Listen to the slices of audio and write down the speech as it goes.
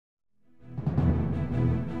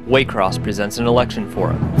Waycross presents an election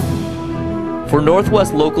forum for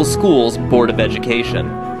Northwest Local Schools Board of Education.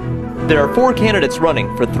 There are 4 candidates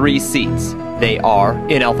running for 3 seats. They are,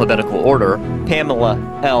 in alphabetical order, Pamela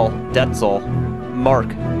L. Detzel, Mark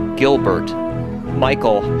Gilbert,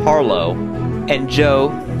 Michael Harlow, and Joe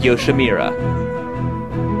Yoshimura.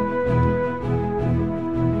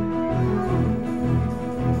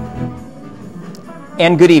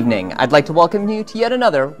 And good evening. I'd like to welcome you to yet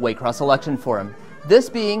another Waycross Election Forum. This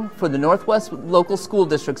being for the Northwest Local School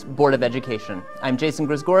District's Board of Education. I'm Jason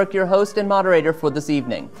Grzgorek, your host and moderator for this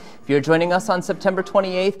evening. If you're joining us on September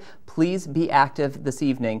 28th, please be active this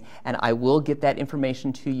evening, and I will get that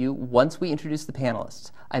information to you once we introduce the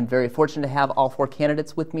panelists. I'm very fortunate to have all 4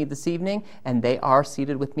 candidates with me this evening, and they are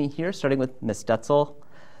seated with me here, starting with Ms. Detzel,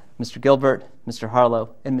 Mr. Gilbert, Mr.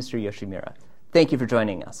 Harlow, and Mr. Yoshimura. Thank you for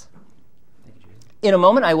joining us. In a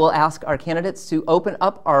moment, I will ask our candidates to open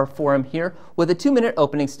up our forum here with a 2-minute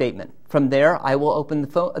opening statement. From there, I will open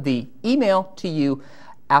the email to you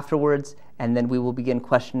afterwards, and then we will begin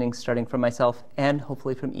questioning starting from myself and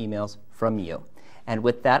hopefully from emails from you. And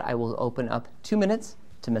with that, I will open up 2 minutes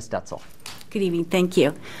to Ms. Detzel. Good evening. Thank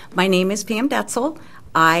you. My name is Pam Detzel.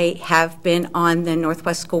 I have been on the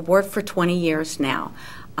Northwest School Board for 20 years now.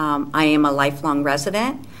 I am a lifelong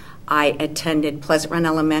resident. I attended Pleasant Run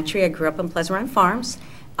Elementary. I grew up in Pleasant Run Farms,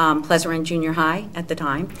 Pleasant Run Junior High at the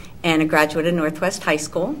time, and a graduate of Northwest High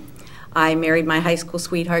School. I married my high school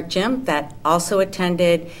sweetheart, Jim, that also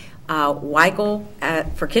attended Weigel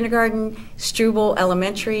for kindergarten, Struble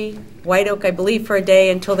Elementary, White Oak, I believe, for a day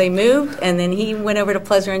until they moved, and then he went over to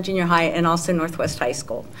Pleasant Run Junior High and also Northwest High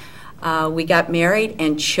School. We got married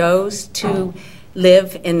and chose to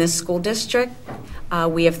live in this school district.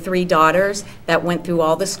 We have 3 daughters that went through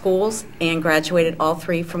all the schools and graduated all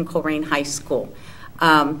 3 from Colerain High School.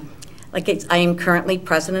 I am currently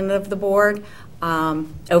president of the board.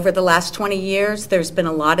 Over the last 20 years, there's been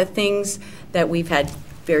a lot of things that we've had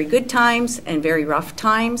very good times and very rough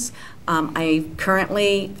times. I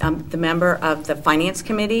currently am the member of the Finance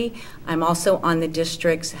Committee. I'm also on the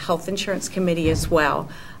district's Health Insurance Committee as well.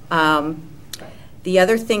 The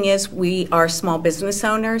other thing is we are small business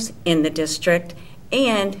owners in the district.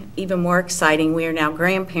 And even more exciting, we are now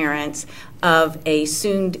grandparents of a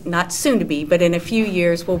not soon to be, but in a few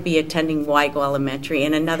years we'll be attending Weigel Elementary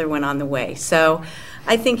and another one on the way. So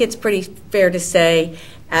I think it's pretty fair to say,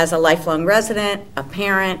 as a lifelong resident, a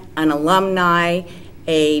parent, an alumni,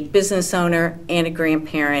 a business owner, and a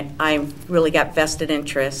grandparent, I've really got vested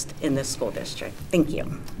interest in this school district. Thank you.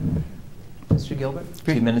 Mr. Gilbert,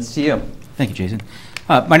 2 minutes to you. Thank you, Jason.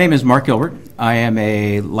 My name is Mark Gilbert. I am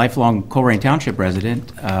a lifelong Colerain Township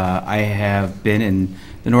resident. I have been in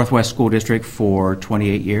the Northwest School District for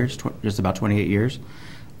 28 years, just about 28 years.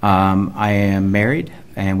 I am married,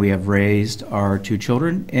 and we have raised our 2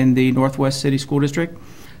 children in the Northwest City School District.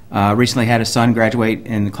 Recently had a son graduate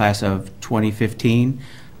in the class of 2015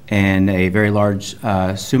 in a very large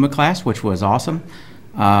SUMA class, which was awesome.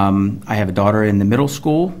 I have a daughter in the middle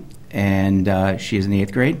school, and she is in the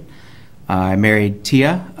 8th grade. I married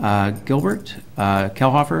Tia Gilbert.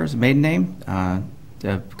 Kellhofer is a maiden name, kind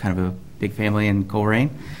of a big family in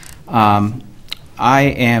Colerain. I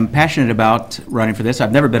am passionate about running for this.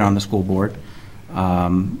 I've never been on the school board.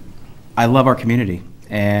 I love our community,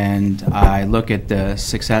 and I look at the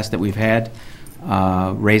success that we've had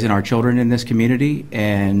raising our children in this community,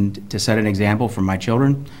 and to set an example for my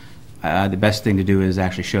children, the best thing to do is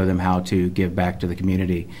actually show them how to give back to the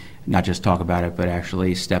community. Not just talk about it, but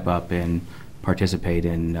actually step up and participate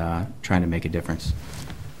in trying to make a difference.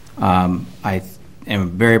 I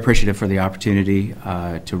am very appreciative for the opportunity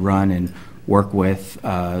to run and work with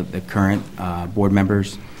the current board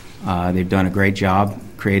members. They've done a great job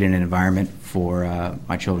creating an environment for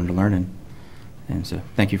my children to learn in. And so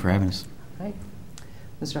thank you for having us. Right.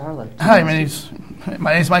 Mr. Harlow. Hi, my name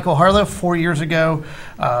is Michael Harlow. 4 years ago,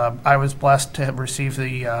 I was blessed to have received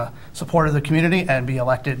the support of the community and be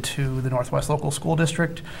elected to the Northwest Local School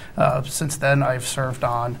District. Since then, I've served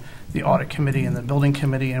on the Audit Committee and the Building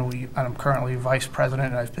Committee, and I'm currently Vice President,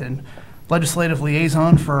 and I've been Legislative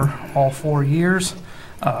Liaison for all 4 years.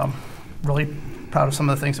 Really proud of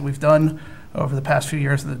some of the things that we've done over the past few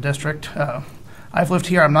years in the district. I've lived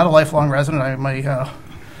here. I'm not a lifelong resident. I'm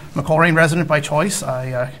a Colerain resident by choice.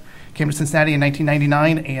 I came to Cincinnati in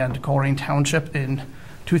 1999 and Colerain Township in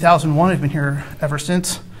 2001. I've been here ever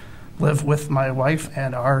since. Live with my wife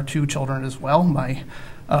and our 2 children as well.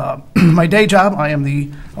 My day job, I am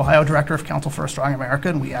the Ohio Director of Council for a Strong America,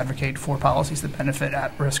 and we advocate for policies that benefit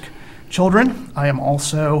at-risk children. I am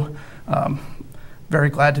also very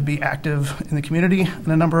glad to be active in the community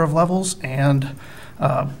in a number of levels, and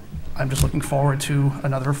I'm just looking forward to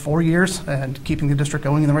another 4 years and keeping the district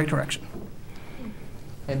going in the right direction.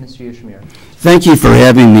 And Mr. Yoshimura. Thank you for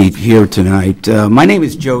having me here tonight. My name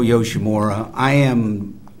is Joe Yoshimura. I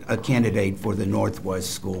am a candidate for the Northwest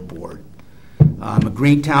School Board. I'm a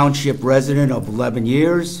Green Township resident of 11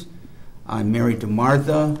 years. I'm married to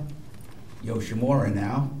Martha Yoshimura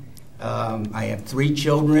now. I have 3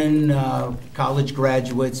 children, college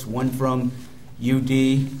graduates, one from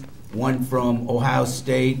UD, one from Ohio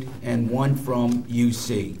State, and one from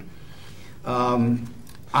UC.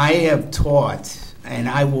 I have taught, and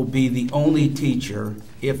I will be the only teacher,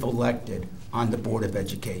 if elected, on the Board of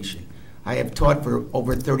Education. I have taught for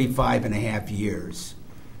over 35 and a half years.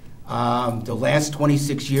 The last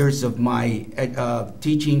 26 years of my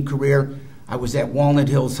teaching career, I was at Walnut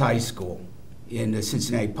Hills High School in the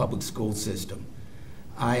Cincinnati public school system.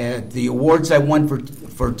 The awards I won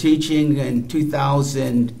for teaching in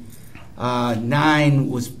 2009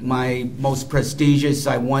 was my most prestigious.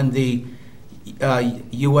 I won the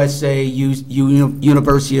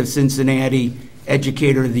University of Cincinnati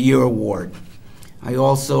Educator of the Year Award. I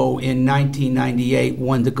also, in 1998,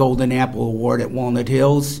 won the Golden Apple Award at Walnut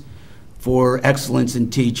Hills for excellence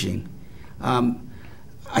in teaching.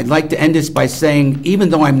 I'd like to end this by saying, even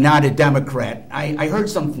though I'm not a Democrat, I heard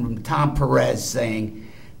something from Tom Perez saying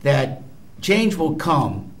that change will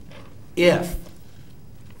come if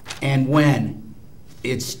and when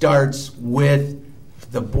it starts with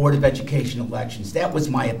the Board of Education elections. That was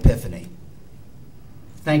my epiphany.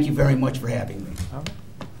 Thank you very much for having me. All right.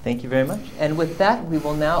 Thank you very much. And with that, we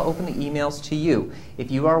will now open the emails to you. If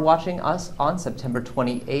you are watching us on September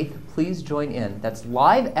 28th, please join in. That's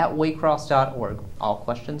live at waycross.org. All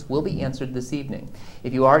questions will be answered this evening.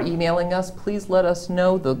 If you are emailing us, please let us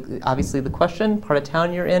know, obviously, the question, part of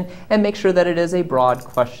town you're in, and make sure that it is a broad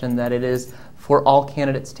question, that it is for all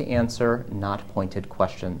candidates to answer, not pointed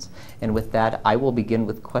questions. And with that, I will begin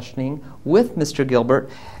with questioning with Mr.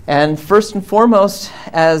 Gilbert. And first and foremost,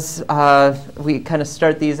 as we kind of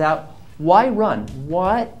start these out, why run?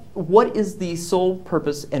 What is the sole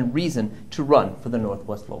purpose and reason to run for the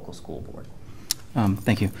Northwest Local School Board?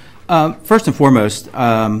 Thank you. First and foremost,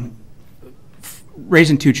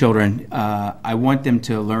 raising 2 children, I want them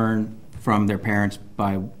to learn from their parents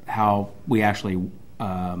by how we actually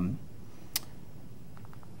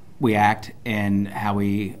we act and how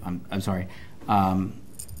we, I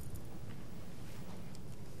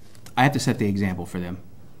have to set the example for them.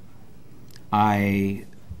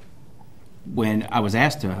 When I was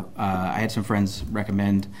asked to, I had some friends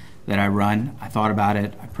recommend that I run. I thought about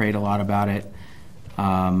it, I prayed a lot about it,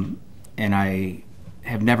 and I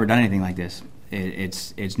have never done anything like this.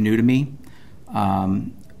 It's new to me,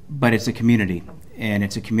 but it's a community, and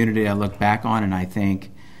it's a community I look back on and I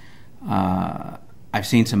think, I've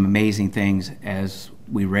seen some amazing things as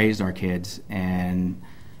we raised our kids, and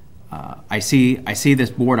I see this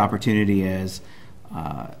board opportunity as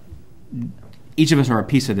each of us are a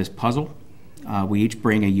piece of this puzzle. We each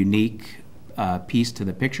bring a unique piece to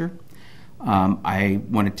the picture. I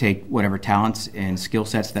want to take whatever talents and skill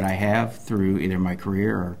sets that I have through either my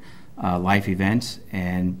career or life events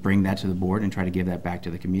and bring that to the board and try to give that back to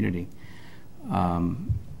the community.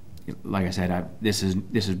 Like I said, this is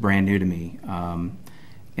brand new to me,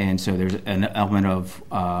 and so there's an element of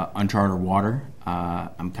uncharted water.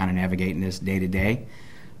 I'm kind of navigating this day to day,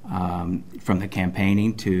 from the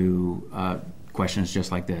campaigning to questions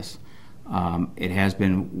just like this. It has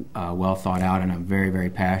been well thought out, and I'm very, very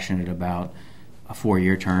passionate about a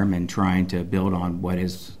 4-year term and trying to build on what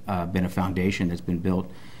has been a foundation that's been built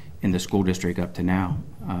in the school district up to now.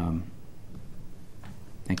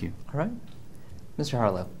 Thank you. All right. Mr.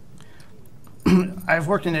 Harlow. I've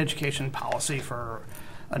worked in education policy for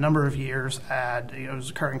a number of years, and it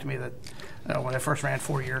was occurring to me that when I first ran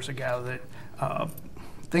 4 years ago that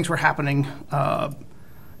things were happening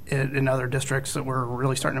in other districts that were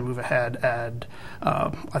really starting to move ahead, and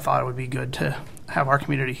I thought it would be good to have our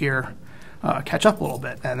community here catch up a little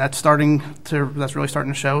bit, and that's really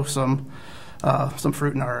starting to show some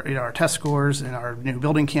fruit in our test scores, in our new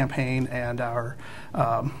building campaign, and our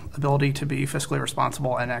ability to be fiscally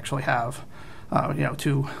responsible and actually have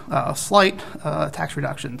 2 slight tax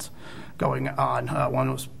reductions going on. One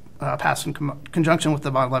was passed in conjunction with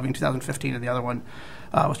the bond levy in 2015, and the other one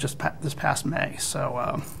was just this past May. So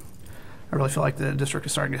I really feel like the district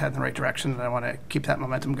is starting to head in the right direction, and I want to keep that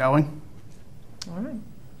momentum going. All right.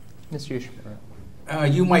 Mr. Yoshimura.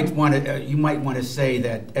 You might want to say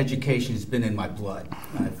that education has been in my blood.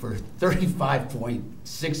 For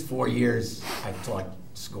 35.64 years, I've taught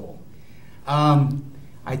school.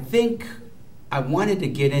 I think I wanted to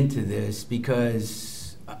get into this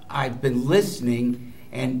because I've been listening,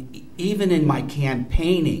 And even in my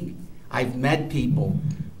campaigning, I've met people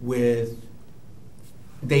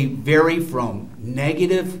they vary from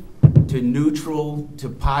negative to neutral to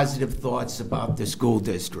positive thoughts about the school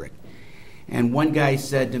district. And one guy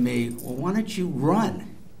said to me, well, why don't you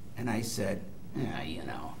run? And I said, yeah, you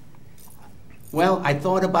know. Well, I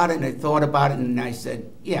thought about it and I thought about it and I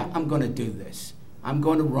said, yeah, I'm going to do this. I'm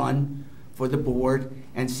going to run for the board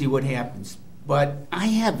and see what happens. But I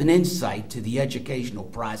have an insight to the educational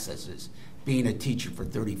processes, being a teacher for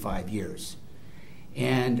 35 years.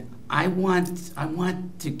 And I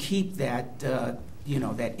want to keep that,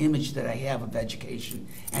 that image that I have of education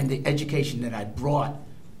and the education that I brought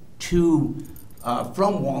from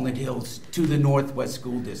Walnut Hills to the Northwest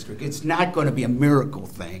School District. It's not going to be a miracle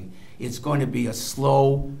thing. It's going to be a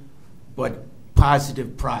slow but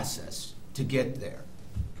positive process to get there.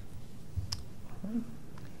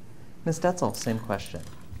 Ms. Detzel, same question.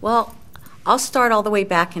 Well, I'll start all the way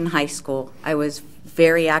back in high school. I was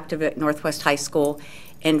very active at Northwest High School.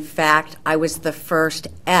 In fact, I was the first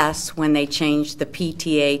S when they changed the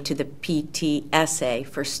PTA to the PTSA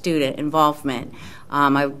for student involvement.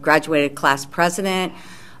 I graduated class president.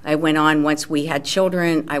 I went on, once we had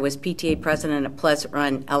children, I was PTA president at Pleasant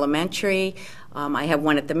Run Elementary. I had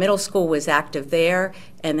one at the middle school, was active there.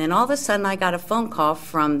 And then all of a sudden I got a phone call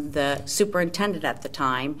from the superintendent at the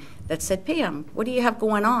time that said, Pam, what do you have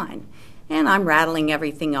going on? And I'm rattling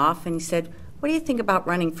everything off, and he said, what do you think about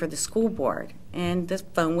running for the school board? And the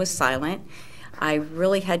phone was silent. I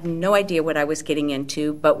really had no idea what I was getting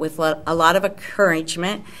into, but with a lot of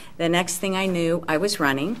encouragement, the next thing I knew, I was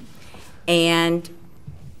running. And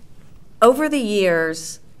over the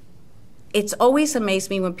years, it's always amazed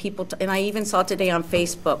me when people, and I even saw today on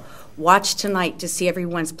Facebook, watch tonight to see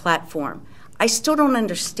everyone's platform. I still don't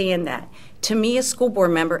understand that. To me, a school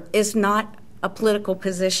board member is not a political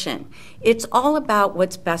position. It's all about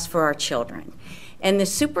what's best for our children. And the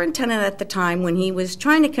superintendent at the time, when he was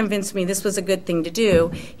trying to convince me this was a good thing to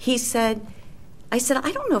do, I said,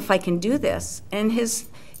 I don't know if I can do this. And his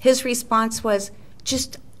response was,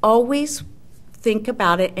 just always think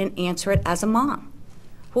about it and answer it as a mom.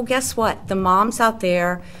 Well, guess what? The moms out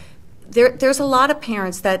there's a lot of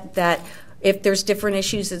parents that if there's different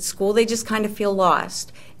issues at school, they just kind of feel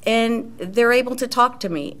lost. And they're able to talk to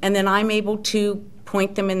me, and then I'm able to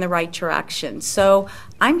point them in the right direction. So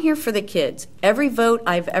I'm here for the kids. Every vote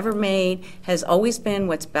I've ever made has always been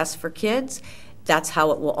what's best for kids. That's how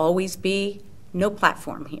it will always be. No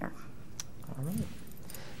platform here. All right.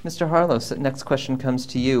 Mr. Harlow, so next question comes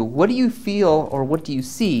to you. What do you feel, or what do you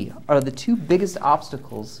see, are the two biggest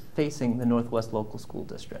obstacles facing the Northwest Local School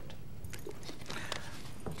District?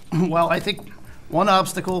 Well, I think one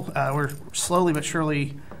obstacle we're slowly but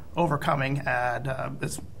surely overcoming, and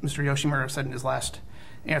as Mr. Yoshimura said in his last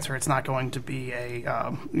answer, it's not going to be it's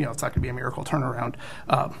not going to be a miracle turnaround.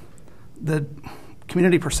 The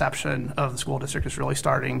community perception of the school district is really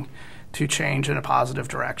starting to change in a positive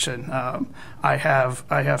direction. I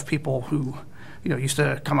have people who used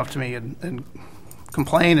to come up to me and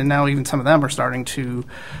complain, and now even some of them are starting to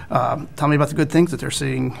tell me about the good things that they're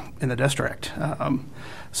seeing in the district.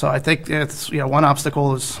 So I think it's one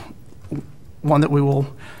obstacle is one that we will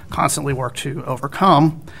constantly work to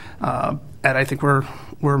overcome, and I think we're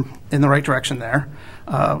in the right direction there.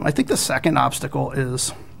 I think the second obstacle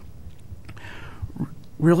is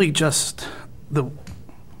really just the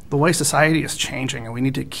way society is changing, and we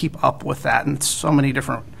need to keep up with that in so many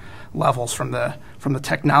different levels, from the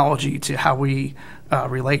technology to how we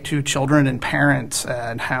relate to children and parents,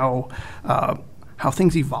 and how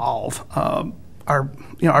things evolve.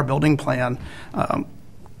 Our building plan.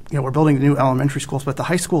 We're building new elementary schools, but at the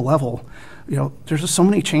high school level, there's just so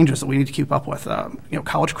many changes that we need to keep up with.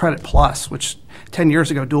 College Credit Plus, which 10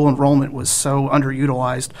 years ago, dual enrollment was so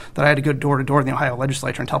underutilized that I had to go door to door in the Ohio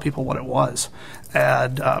legislature and tell people what it was.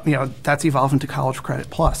 And, that's evolved into College Credit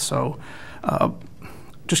Plus. So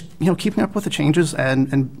just, keeping up with the changes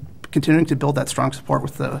and continuing to build that strong support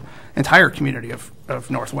with the entire community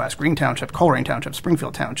of Northwest, Green Township, Colerain Township,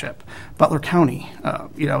 Springfield Township, Butler County.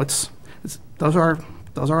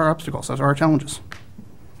 Those are our obstacles. Those are our challenges.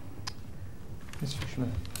 Mr. Schmidt.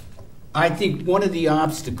 I think one of the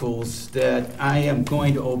obstacles that I am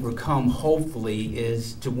going to overcome, hopefully,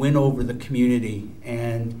 is to win over the community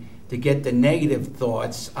and to get the negative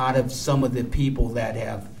thoughts out of some of the people that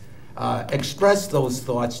have expressed those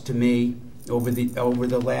thoughts to me over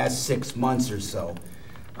the last 6 months or so.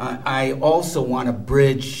 I also want to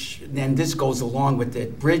bridge, and this goes along with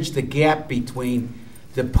it, bridge the gap between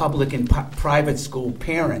the public and private school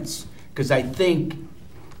parents, because I think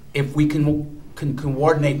if we can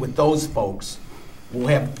coordinate with those folks,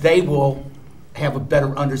 they will have a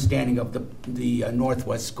better understanding of the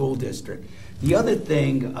Northwest School District. The other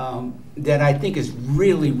thing that I think is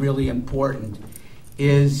really, really important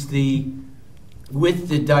is with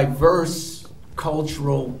the diverse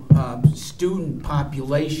cultural student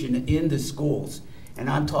population in the schools, and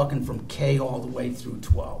I'm talking from K all the way through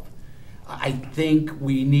 12. I think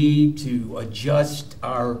we need to adjust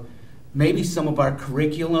maybe some of our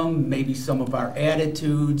curriculum, maybe some of our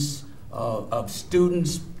attitudes of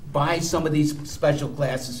students by some of these special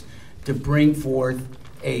classes to bring forth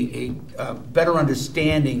a better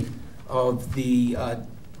understanding of the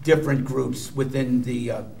different groups within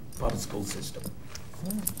the public school system.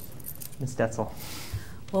 Ms. Detzel.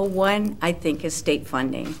 Well, one, I think, is state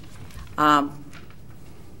funding.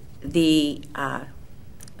 The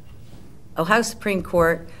Ohio Supreme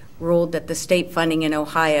Court ruled that the state funding in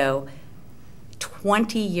Ohio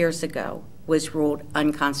 20 years ago was ruled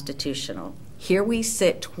unconstitutional. Here we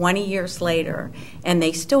sit 20 years later, and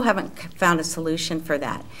they still haven't found a solution for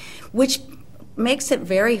that, which makes it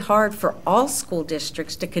very hard for all school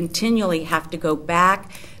districts to continually have to go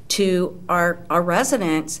back to our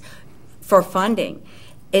residents for funding.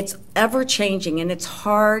 It's ever changing, and it's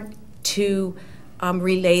hard to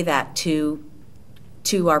relay that to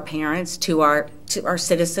our parents, to our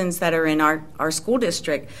citizens that are in our school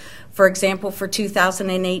district. For example, for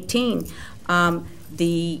 2018,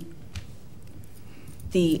 the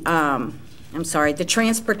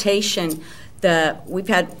transportation,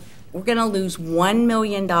 we're going to lose $1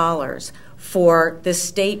 million for the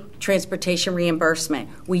state transportation reimbursement.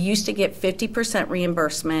 We used to get 50%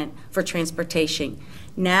 reimbursement for transportation.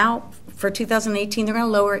 Now, for 2018, they're going to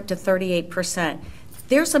lower it to 38%.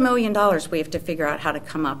 There's $1 million we have to figure out how to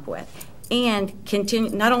come up with, and continue,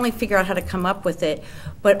 not only figure out how to come up with it,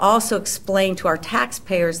 but also explain to our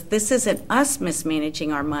taxpayers this isn't us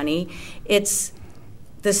mismanaging our money. It's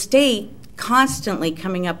the state constantly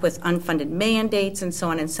coming up with unfunded mandates and so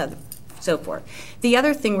on and so forth. The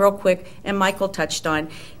other thing, real quick, and Michael touched on,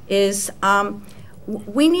 is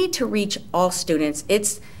we need to reach all students.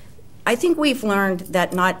 I think we've learned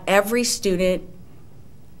that not every student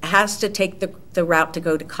has to take the route to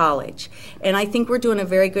go to college. And I think we're doing a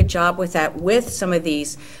very good job with that with some of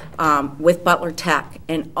these, with Butler Tech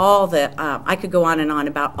and all the, I could go on and on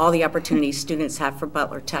about all the opportunities students have for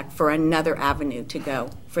Butler Tech for another avenue to go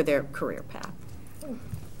for their career path.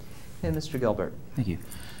 And Mr. Gilbert. Thank you.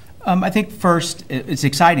 I think first, it's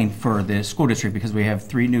exciting for the school district because we have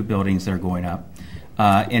 3 new buildings that are going up.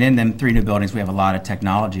 And in them 3 new buildings, we have a lot of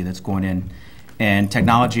technology that's going in. And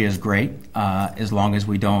technology is great as long as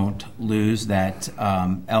we don't lose that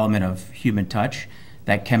element of human touch,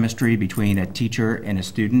 that chemistry between a teacher and a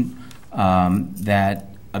student, that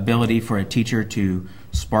ability for a teacher to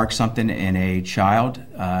spark something in a child,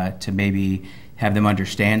 to maybe have them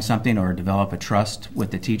understand something or develop a trust with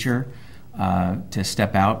the teacher, to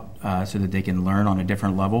step out so that they can learn on a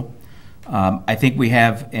different level. I think we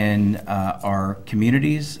have in our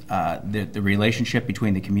communities, the relationship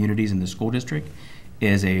between the communities and the school district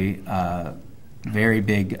is a very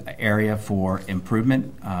big area for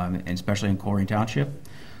improvement, and especially in Colerain Township.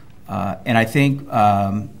 And I think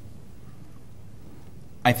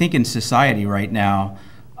in society right now,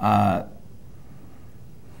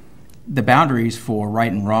 the boundaries for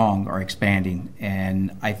right and wrong are expanding,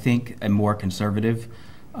 and I think a more conservative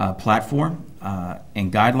platform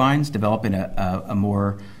and guidelines, developing a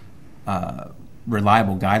more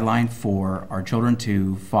reliable guideline for our children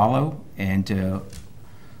to follow and to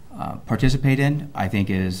participate in, I think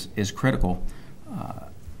is critical.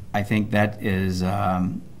 I think that is,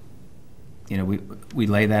 we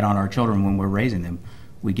lay that on our children when we're raising them.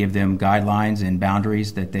 We give them guidelines and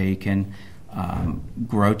boundaries that they can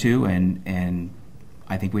grow to, and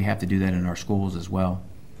I think we have to do that in our schools as well.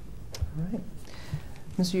 All right.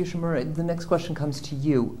 Mr. Yoshimura, the next question comes to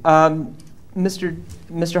you.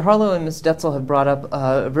 Mr. Harlow and Ms. Detzel have brought up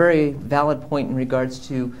a very valid point in regards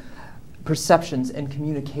to perceptions and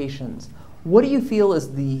communications. What do you feel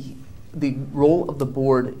is the role of the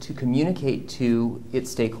board to communicate to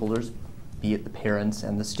its stakeholders, be it the parents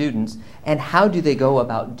and the students, and how do they go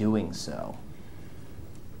about doing so?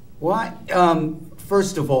 Well,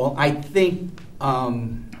 first of all, I think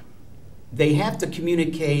they have to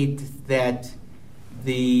communicate that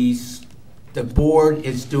the board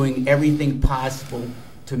is doing everything possible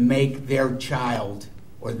to make their child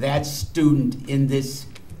or that student in this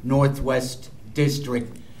Northwest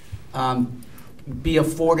District be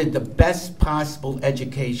afforded the best possible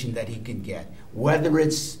education that he can get, whether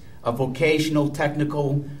it's a vocational,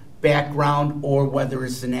 technical background or whether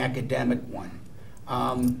it's an academic one.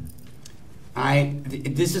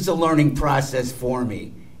 This is a learning process for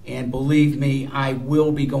me, And believe me, I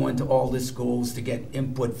will be going to all the schools to get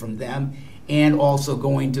input from them, and also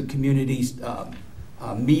going to communities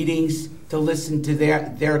meetings to listen to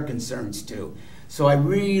their concerns too. So I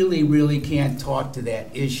really, really can't talk to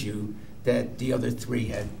that issue that the other three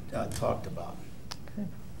had talked about. Okay.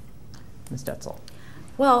 Ms. Detzel.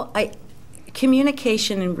 Well,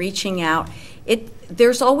 communication and reaching out,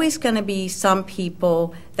 there's always going to be some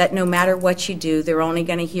people that no matter what you do, they're only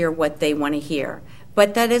going to hear what they want to hear.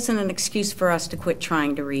 But that isn't an excuse for us to quit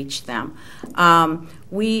trying to reach them.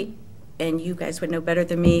 And you guys would know better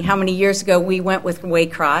than me, how many years ago we went with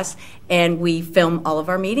Waycross and we film all of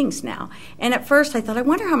our meetings now. And at first I thought, I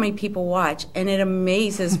wonder how many people watch. And it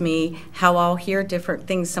amazes me how I'll hear different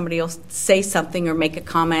things. Somebody will say something or make a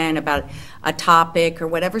comment about a topic or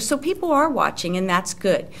whatever. So people are watching, and that's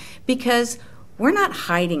good because we're not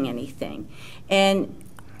hiding anything.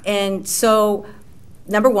 And so,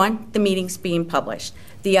 number one, the meeting's being published.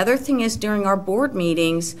 The other thing is during our board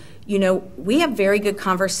meetings, you know, we have very good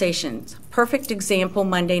conversations. Perfect example,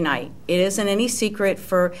 Monday night. It isn't any secret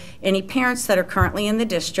for any parents that are currently in the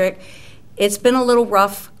district. It's been a little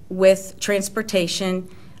rough with transportation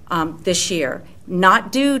this year.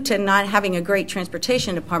 Not due to not having a great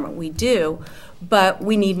transportation department, we do, but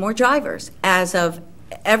we need more drivers, as of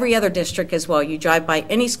every other district as well. You drive by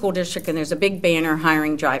any school district and there's a big banner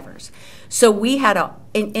hiring drivers. So we had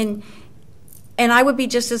and I would be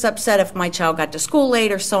just as upset if my child got to school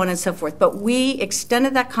late or so on and so forth. But we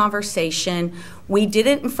extended that conversation. We did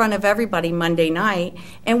it in front of everybody Monday night,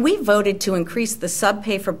 and we voted to increase the sub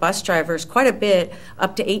pay for bus drivers quite a bit,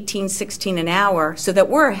 up to $18, $16 an hour, so that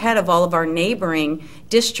we're ahead of all of our neighboring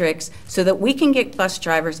districts so that we can get bus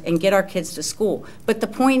drivers and get our kids to school. But the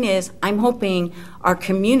point is, I'm hoping our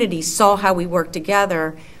community saw how we work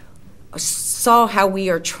together, saw how we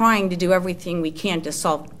are trying to do everything we can to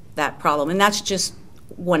solve that problem, and that's just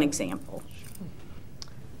one example.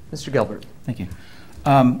 Mr. Gilbert. Thank you.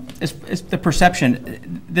 It's the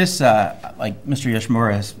perception. This, like Mr.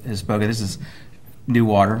 Yoshimura has spoken, this is new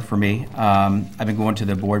water for me. I've been going to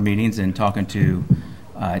the board meetings and talking to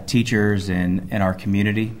teachers in our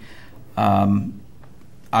community. I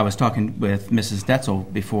was talking with Mrs.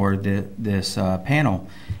 Detzel before this panel,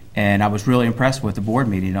 and I was really impressed with the board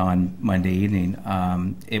meeting on Monday evening.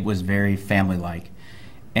 It was very family-like.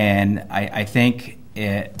 And I think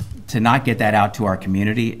to not get that out to our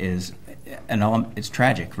community is it's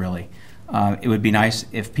tragic, really. It would be nice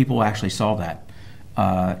if people actually saw that.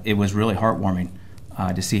 It was really heartwarming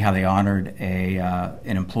to see how they honored an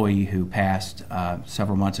employee who passed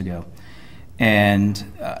several months ago. And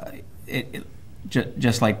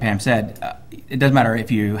just like Pam said, it doesn't matter if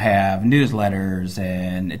you have newsletters,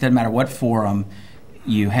 and it doesn't matter what forum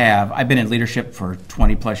you have. I've been in leadership for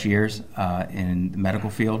 20 plus years in the medical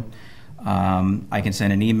field. I can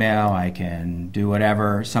send an email, I can do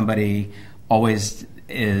whatever. Somebody always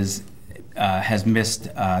has missed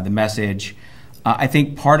the message. I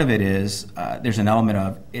think part of it is there's an element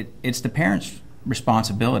of it's the parents'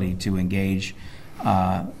 responsibility to engage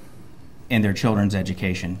in their children's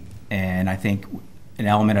education. And I think an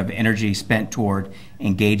element of energy spent toward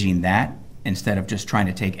engaging that instead of just trying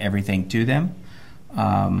to take everything to them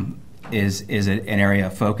is an area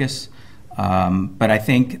of focus. But I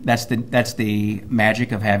think that's the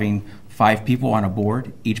magic of having 5 people on a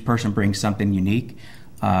board. Each person brings something unique.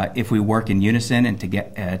 If we work in unison and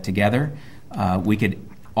together, we could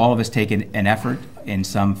all of us take an effort in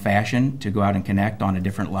some fashion to go out and connect on a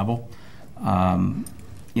different level.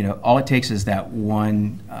 You know, all it takes is that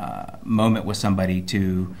one moment with somebody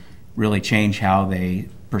to really change how they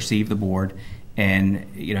perceive the board. And,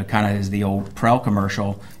 you know, kind of as the old Prel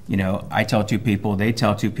commercial, you know, I tell 2 people, they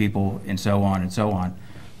tell 2 people, and so on and so on.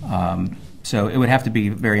 So it would have to be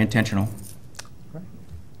very intentional. Right.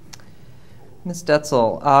 Ms.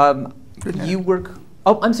 Detzel, you work.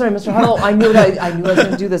 Oh, I'm sorry, Mr. Harlow. I knew I was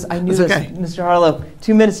going to do this. I knew this. Okay. Mr. Harlow,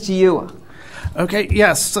 2 minutes to you. Okay,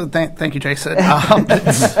 yes, so thank you, Jason.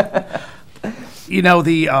 You know,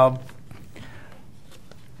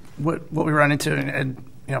 what we run into, and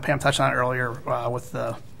you know, Pam touched on it earlier with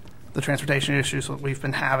the transportation issues that we've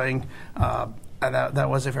been having, and that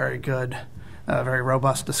was a very good, very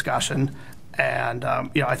robust discussion. And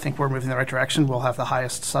you know, I think we're moving in the right direction. We'll have the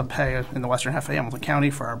highest sub pay in the western half of Hamilton County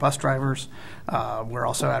for our bus drivers. We're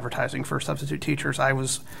also advertising for substitute teachers. I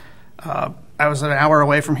was an hour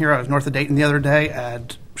away from here. I was north of Dayton the other day,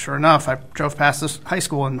 and sure enough, I drove past this high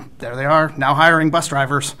school, and there they are now hiring bus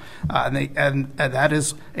drivers, and that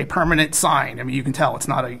is a permanent sign. I mean, you can tell it's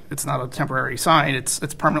not a temporary sign. It's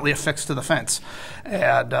permanently affixed to the fence,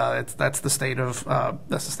 and that's the state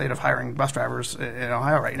of hiring bus drivers in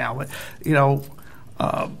Ohio right now. But you know,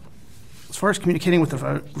 As far as communicating with the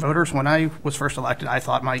voters, when I was first elected, I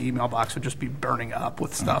thought my email box would just be burning up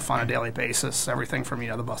with stuff on a daily basis, everything from,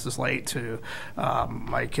 the bus is late to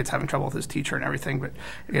my kid's having trouble with his teacher and everything. But,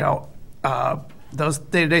 those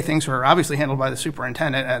day-to-day things are obviously handled by the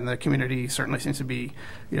superintendent, and the community certainly seems to be,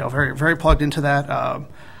 very, very plugged into that.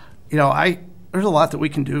 There's a lot that we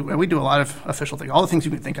can do, and we do a lot of official things, all the things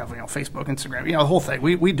you can think of, Facebook, Instagram, the whole thing.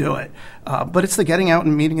 We do it. But it's the getting out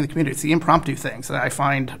and meeting in the community. It's the impromptu things that I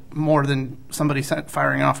find more than somebody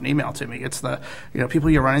firing off an email to me. It's the, people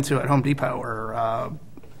you run into at Home Depot or,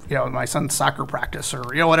 my son's soccer practice or,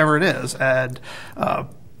 whatever it is. And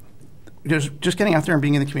just getting out there and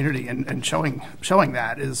being in the community and showing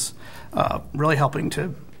that is really helping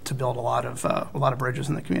to build a lot of bridges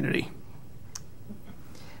in the community.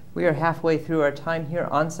 We are halfway through our time here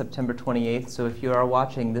on September 28th, so if you are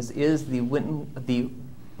watching, this is the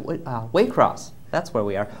Waycross. That's where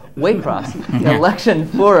we are. Waycross Election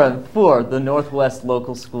Forum for the Northwest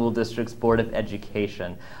Local School District's Board of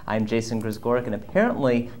Education. I'm Jason Grisgoric, and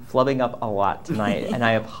apparently flubbing up a lot tonight, and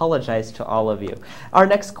I apologize to all of you. Our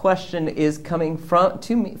next question is coming from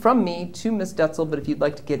me to Ms. Detzel, but if you'd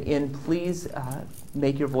like to get in, please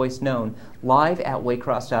make your voice known.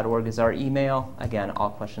 live@waycross.org is our email. Again, all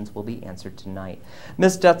questions will be answered tonight.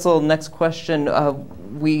 Ms. Detzel, next question.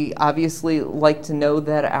 We obviously like to know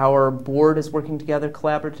that our board is working together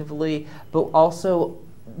collaboratively, but also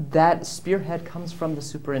that spearhead comes from the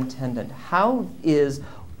superintendent. How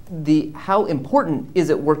important is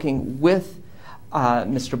it working with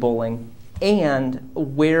Mr. Bowling, and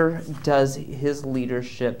where does his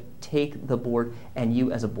leadership take the board and you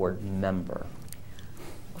as a board member?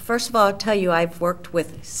 First of all, I'll tell you I've worked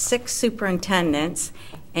with 6 superintendents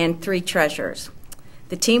and 3 treasurers.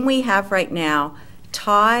 The team we have right now,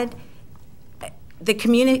 Todd, the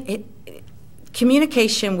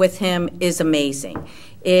communication with him is amazing.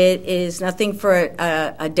 It is nothing for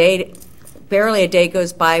a day, barely a day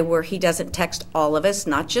goes by where he doesn't text all of us,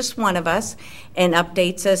 not just one of us, and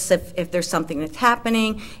updates us if there's something that's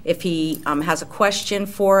happening, if he has a question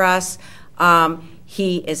for us.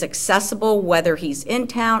 He is accessible whether he's in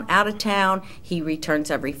town, out of town. He returns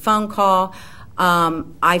every phone call.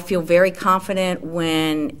 I feel very confident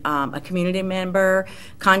when a community member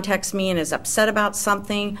contacts me and is upset about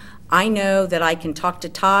something. I know that I can talk to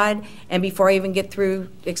Todd, and before I even get through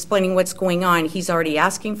explaining what's going on, he's already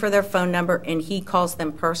asking for their phone number, and he calls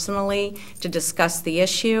them personally to discuss the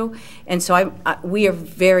issue. And so we are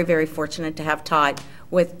very, very fortunate to have Todd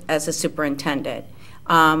as a superintendent.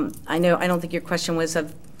 I don't think your question was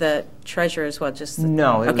of the treasurer as well.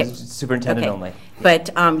 No, it was superintendent only. But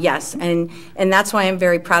yes, and that's why I'm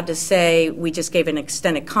very proud to say we just gave an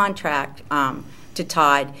extended contract to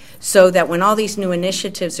Todd, so that when all these new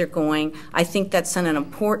initiatives are going, I think that sent an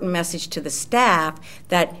important message to the staff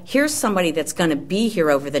that here's somebody that's going to be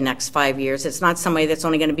here over the next 5 years. It's not somebody that's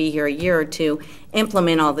only going to be here a year or two,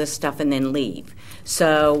 implement all this stuff and then leave.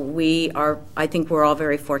 So I think we're all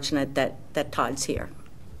very fortunate that Todd's here.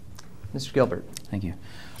 Mr. Gilbert. Thank you.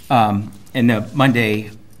 In the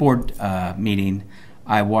Monday board meeting,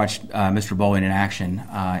 I watched Mr. Bowling in action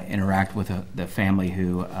interact with the family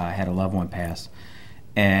who had a loved one pass,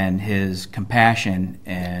 and his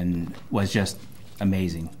compassion was just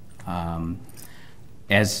amazing.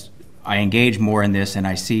 As I engage more in this and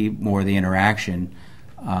I see more of the interaction,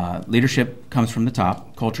 leadership comes from the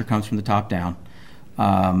top, culture comes from the top down.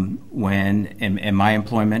 When in my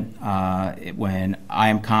employment, when I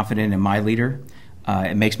am confident in my leader,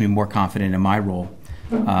 it makes me more confident in my role.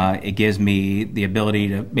 It gives me the ability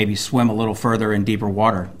to maybe swim a little further in deeper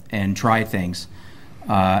water and try things,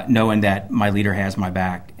 knowing that my leader has my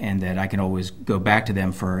back and that I can always go back to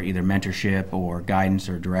them for either mentorship or guidance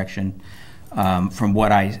or direction. From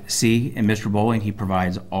what I see in Mr. Bowling, he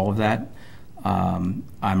provides all of that.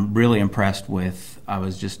 I'm really impressed with, I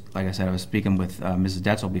was speaking with Mrs.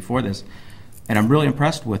 Detzel before this, and I'm really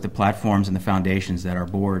impressed with the platforms and the foundations that our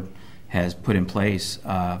board has put in place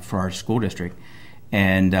for our school district.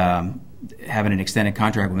 And having an extended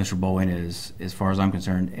contract with Mr. Bowling is, as far as I'm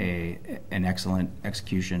concerned, an excellent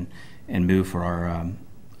execution and move for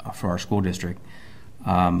our school district.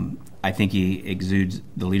 I think he exudes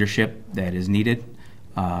the leadership that is needed.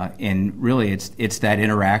 And really, it's that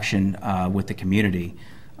interaction with the community.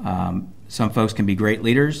 Some folks can be great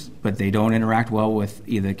leaders, but they don't interact well with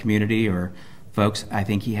either the community or folks. I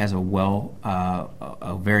think he has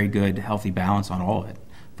a very good, healthy balance on all of it,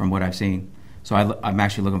 from what I've seen. So I'm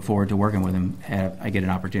actually looking forward to working with him if I get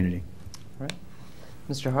an opportunity. All right.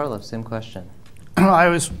 Mr. Harlow, same question. I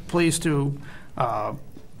was pleased to,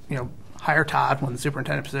 hire Todd when the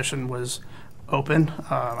superintendent position was open.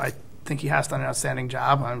 I think he has done an outstanding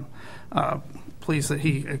job. I'm pleased that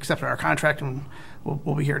he accepted our contract, and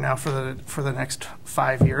we'll be here now for the next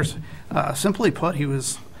 5 years. Simply put, he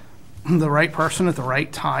was the right person at the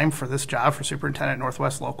right time for this job for superintendent at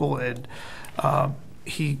Northwest Local. And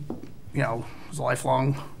he, was a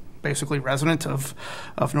lifelong, basically, resident of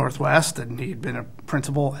Northwest, and he'd been a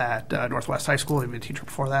principal at Northwest High School. He'd been a teacher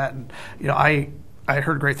before that, and I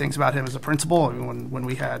heard great things about him as a principal. I mean, when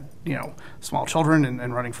we had small children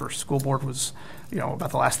and running for school board was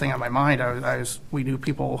about the last thing on my mind. We knew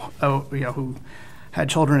people who had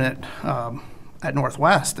children at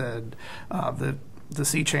Northwest, and the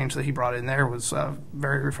sea change that he brought in there was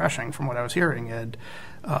very refreshing from what I was hearing. And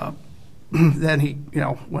then he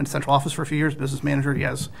went to central office for a few years, business manager. He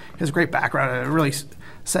has a great background, and it really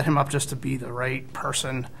set him up just to be the right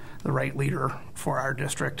person, the right leader for our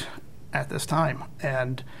district at this time.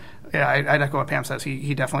 And I'd echo what Pam says.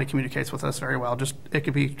 He definitely communicates with us very well. It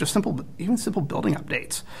could be just simple building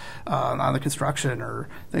updates on the construction or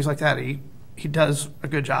things like that. He does a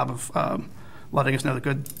good job of letting us know the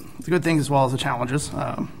good things as well as the challenges.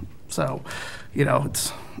 So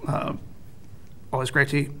it's always great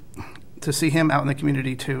to see him out in the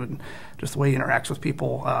community too, and just the way he interacts with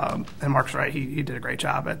people. And Mark's right; he did a great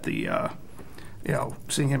job at the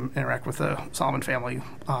seeing him interact with the Solomon family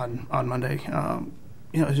on Monday.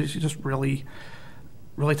 He just really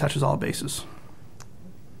touches all bases.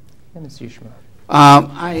 And Ms. Ushma.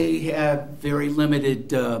 I have very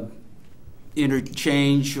limited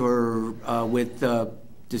interchange with the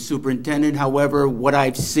superintendent. However, what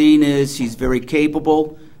I've seen is he's very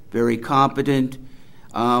capable, very competent.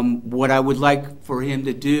 What I would like for him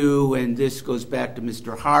to do, and this goes back to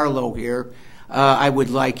Mr. Harlow here, I would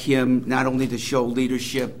like him not only to show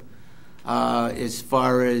leadership as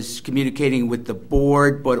far as communicating with the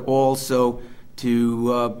board, but also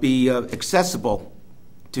to be accessible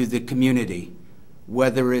to the community,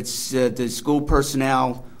 whether it's the school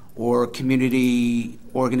personnel or community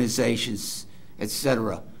organizations,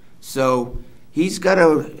 etc. So he's got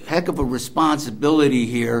a heck of a responsibility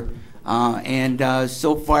here, and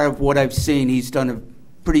so far of what I've seen, he's done a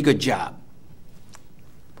pretty good job.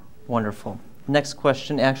 Wonderful. Next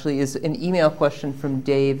question actually is an email question from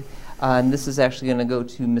Dave, and this is actually going to go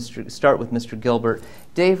to start with Mr. Gilbert.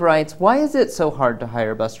 Dave writes, why is it so hard to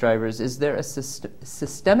hire bus drivers? Is there a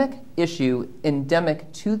systemic issue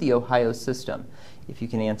endemic to the Ohio system? If you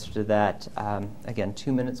can answer to that. Again,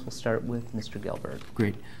 2 minutes. We'll start with Mr. Gilbert.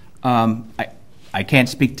 Great. I can't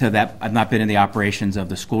speak to that. I've not been in the operations of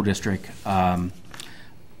the school district. But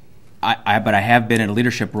I have been in a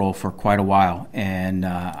leadership role for quite a while, and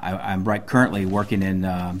I'm currently working in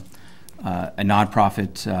a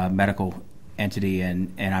nonprofit medical entity,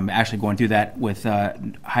 and I'm actually going through that with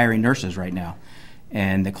hiring nurses right now.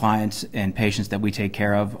 And the clients and patients that we take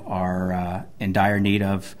care of are in dire need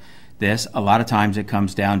of this. A lot of times it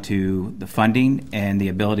comes down to the funding and the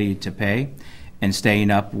ability to pay and staying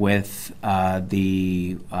up with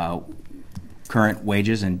the current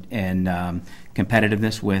wages and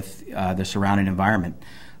competitiveness with the surrounding environment.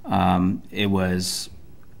 It was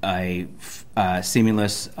a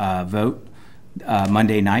seamless vote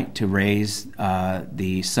Monday night to raise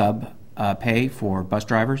the sub pay for bus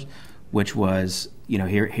drivers, which was,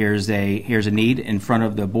 here's a need in front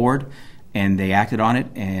of the board, and they acted on it,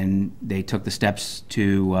 and they took the steps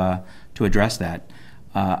to address that.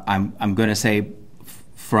 I'm going to say,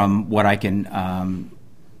 from what I can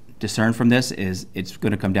discern from this, is it's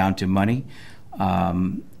going to come down to money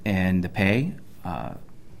and the pay,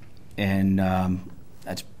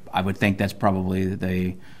 I would think that's probably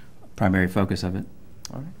the primary focus of it.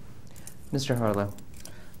 All right, Mr. Harlow.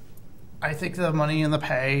 I think the money and the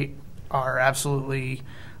pay are absolutely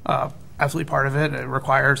part of it. It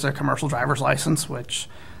requires a commercial driver's license, which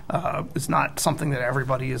is not something that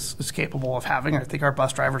everybody is capable of having. I think our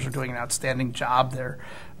bus drivers are doing an outstanding job. They're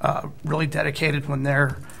really dedicated when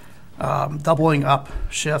they're doubling up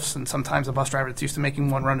shifts, and sometimes a bus driver that's used to making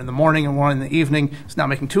one run in the morning and one in the evening is now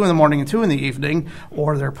making 2 in the morning and 2 in the evening,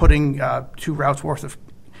 or they're putting 2 routes worth of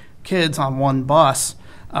kids on one bus.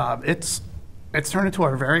 It's turned into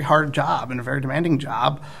a very hard job and a very demanding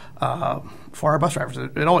job for our bus drivers.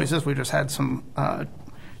 It always is. We just had some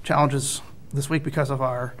challenges this week because of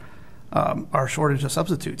our shortage of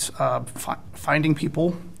substitutes. Finding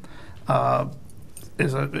people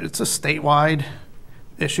it's a statewide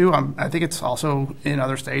issue. I think it's also in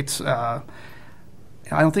other states. I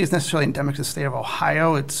don't think it's necessarily endemic to the state of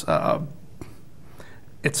Ohio.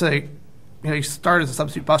 You start as a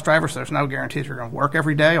substitute bus driver, so there's no guarantee that you're going to work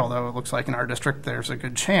every day, although it looks like in our district there's a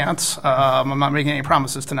good chance. I'm not making any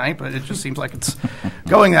promises tonight, but it just seems like it's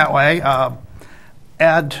going that way.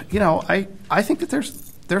 And I think that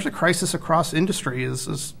there's a crisis across industry,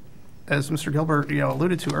 as Mr. Gilbert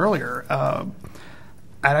alluded to earlier.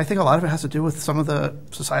 And I think a lot of it has to do with some of the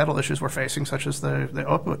societal issues we're facing, such as the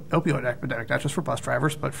opioid epidemic, not just for bus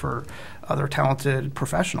drivers, but for other talented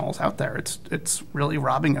professionals out there. It's really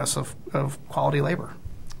robbing us of quality labor.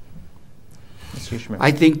 Mr. Schmidt. I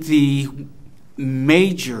think the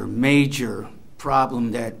major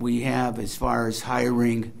problem that we have as far as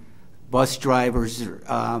hiring bus drivers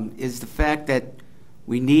is the fact that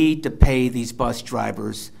we need to pay these bus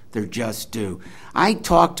drivers their just due. I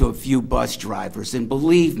talked to a few bus drivers, and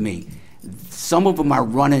believe me, some of them are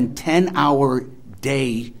running 10-hour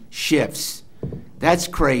day shifts. That's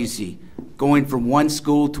crazy. Going from one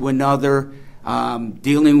school to another,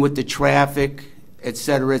 dealing with the traffic, et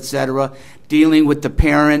cetera, dealing with the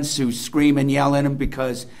parents who scream and yell at them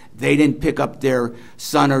because they didn't pick up their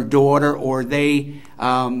son or daughter, or they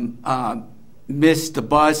missed the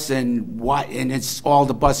bus, and it's all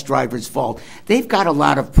the bus driver's fault. They've got a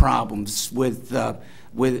lot of problems with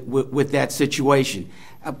that situation.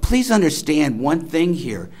 Please understand one thing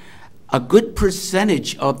here. A good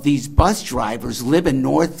percentage of these bus drivers live in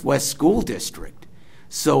Northwest School District.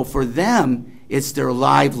 So for them, it's their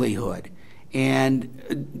livelihood.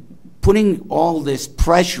 And putting all this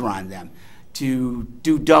pressure on them to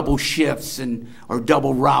do double shifts or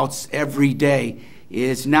double routes every day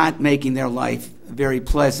is not making their life very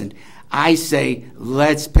pleasant. I say,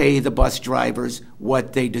 let's pay the bus drivers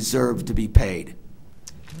what they deserve to be paid.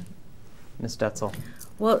 Ms. Detzel.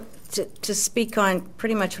 Well, to speak on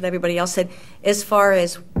pretty much what everybody else said, as far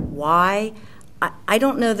as why, I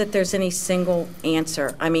don't know that there's any single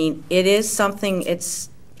answer. I mean, it is something, it's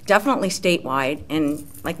definitely statewide, and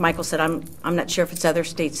like Michael said, I'm not sure if it's other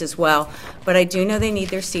states as well, but I do know they need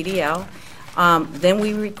their CDL. Then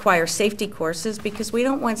we require safety courses because we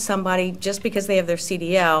don't want somebody, just because they have their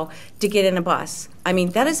CDL, to get in a bus. I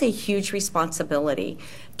mean, that is a huge responsibility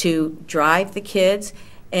to drive the kids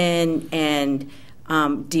and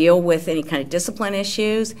deal with any kind of discipline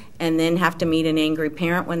issues, and then have to meet an angry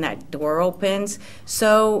parent when that door opens.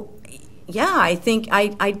 So, yeah, I think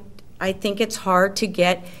it's hard to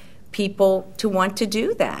get people to want to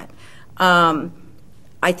do that.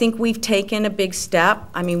 I think we've taken a big step.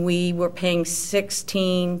 I mean, we were paying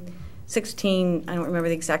 16, I don't remember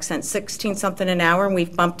the exact cent, 16 something an hour, and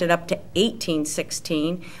we've bumped it up to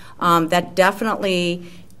 18.16. That definitely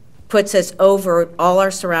puts us over all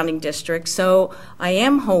our surrounding districts. So I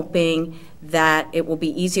am hoping that it will be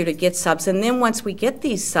easier to get subs. And then once we get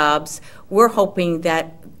these subs, we're hoping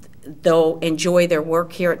that they'll enjoy their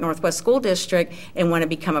work here at Northwest School District and want to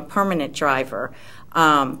become a permanent driver.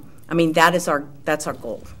 I mean, that's our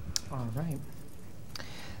goal. All right.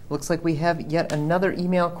 Looks like we have yet another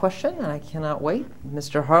email question, and I cannot wait.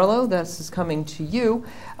 Mr. Harlow, this is coming to you.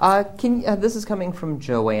 This is coming from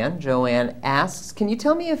Joanne. Joanne asks, can you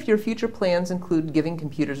tell me if your future plans include giving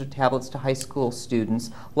computers or tablets to high school students,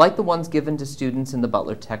 like the ones given to students in the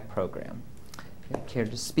Butler Tech program? Care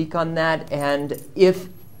to speak on that? And if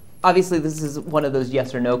obviously, this is one of those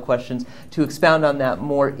yes or no questions. To expound on that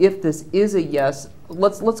more, if this is a yes,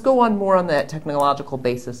 let's go on more on that technological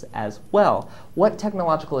basis as well. What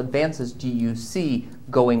technological advances do you see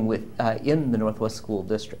going with in the Northwest School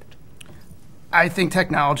District? I think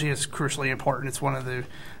technology is crucially important. It's one of the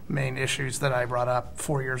main issues that I brought up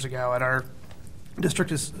 4 years ago, and our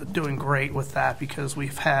district is doing great with that because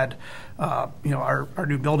we've had, our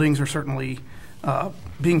new buildings are certainly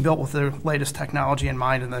being built with the latest technology in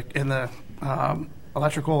mind in the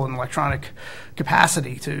electrical and electronic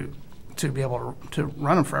capacity to be able to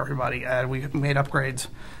run them for everybody. And we made upgrades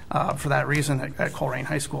for that reason at Coleraine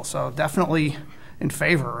High School. So definitely in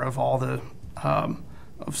favor of all the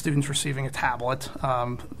of students receiving a tablet.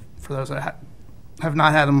 For those that have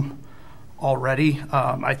not had them already,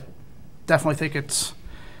 I definitely think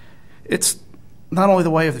it's not only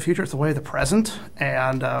the way of the future, it's the way of the present.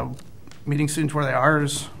 And meeting students where they are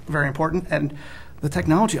is very important, and the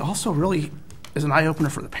technology also really is an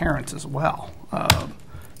eye-opener for the parents as well.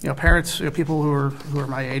 Parents, people who are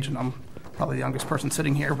my age, and I'm probably the youngest person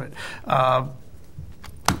sitting here, but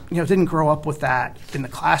didn't grow up with that in the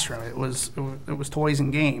classroom. It was toys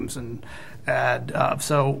and games, and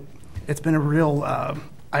so it's been a real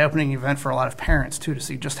eye-opening event for a lot of parents too, to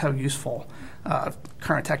see just how useful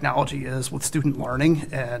current technology is with student learning,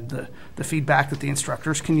 and the feedback that the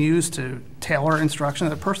instructors can use to tailor instruction.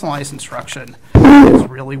 The personalized instruction is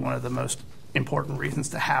really one of the most important reasons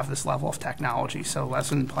to have this level of technology. So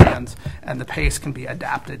lesson plans and the pace can be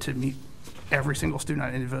adapted to meet every single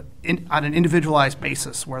student on an individualized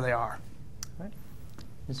basis where they are. All right.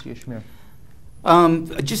 Mr. Yashmir.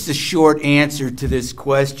 Just a short answer to this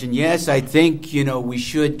question. Yes, I think, we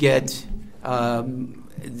should get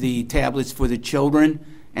the tablets for the children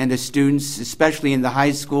and the students, especially in the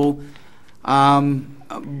high school.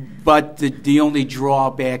 But the only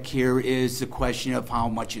drawback here is the question of how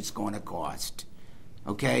much it's going to cost.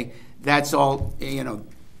 Okay? That's all,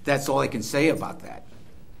 that's all I can say about that.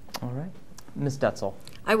 All right. Ms. Detzel.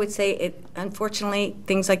 I would say unfortunately,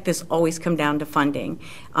 things like this always come down to funding.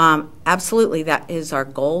 Absolutely, that is our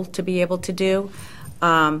goal to be able to do.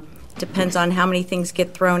 Depends on how many things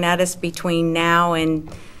get thrown at us between now and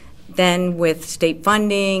then with state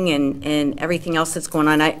funding and everything else that's going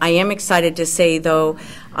on. I am excited to say, though,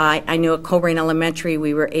 I know at Colerain Elementary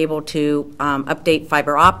we were able to update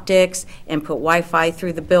fiber optics and put Wi-Fi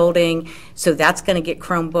through the building. So that's going to get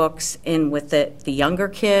Chromebooks in with the younger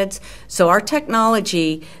kids. So our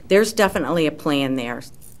technology, there's definitely a plan there.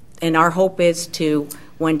 And our hope is to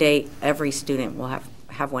one day every student will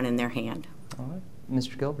have one in their hand. All right.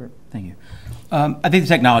 Mr. Gilbert. Thank you. I think the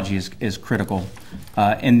technology is critical.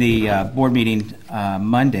 In the board meeting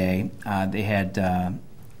Monday, they had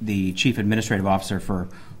the Chief Administrative Officer for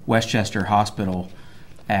Westchester Hospital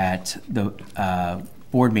at the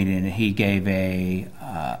board meeting, and he gave a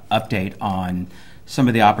update on some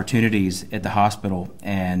of the opportunities at the hospital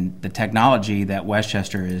and the technology that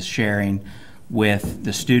Westchester is sharing with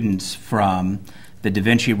the students, from the Da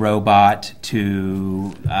Vinci robot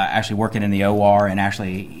to actually working in the OR, and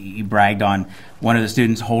actually he bragged on one of the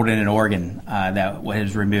students holding an organ that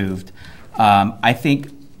was removed. I think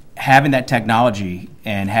having that technology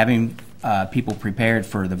and having people prepared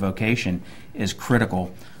for the vocation is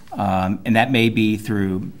critical. And that may be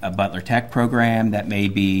through a Butler Tech program, that may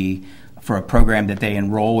be for a program that they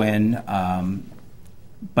enroll in,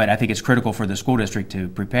 but I think it's critical for the school district to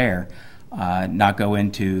prepare. Not go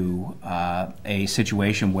into a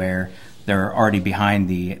situation where they're already behind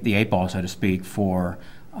the eight ball, so to speak, from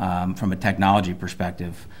a technology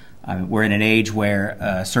perspective. We're in an age where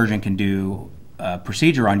a surgeon can do a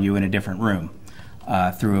procedure on you in a different room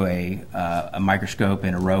through a microscope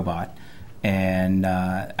and a robot, and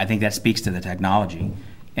I think that speaks to the technology.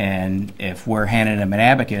 And if we're handing them an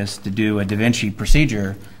abacus to do a Da Vinci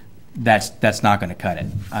procedure, that's not going to cut it.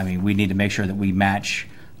 I mean, we need to make sure that we match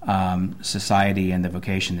society and the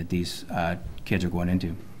vocation that these kids are going into.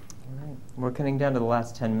 All right. We're cutting down to the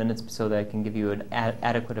last 10 minutes so that I can give you an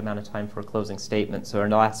adequate amount of time for a closing statement. So our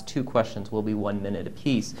last two questions will be 1 minute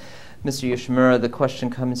apiece. Mr. Yoshimura, the question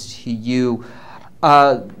comes to you.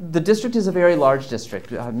 The district is a very large district.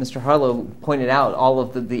 Mr. Harlow pointed out all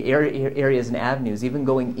of the areas and avenues, even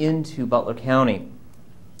going into Butler County.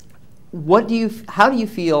 How do you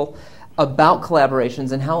feel about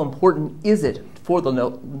collaborations, and how important is it for the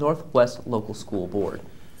Northwest Local School Board?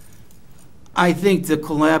 I think the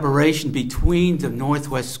collaboration between the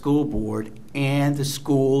Northwest School Board and the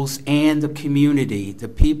schools and the community, the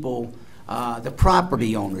people, the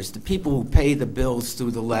property owners, the people who pay the bills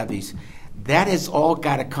through the levies, that has all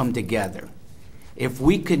got to come together. If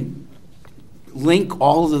we can link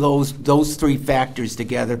all of those three factors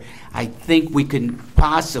together, I think we can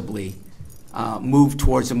possibly move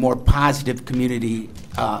towards a more positive community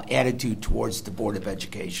attitude towards the Board of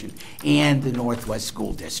Education and the Northwest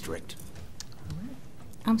School District.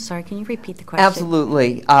 I'm sorry, can you repeat the question?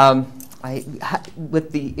 Absolutely.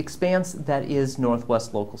 With the expanse that is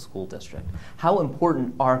Northwest Local School District, how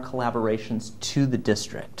important are collaborations to the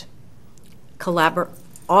district?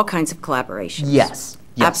 All kinds of collaborations. Yes.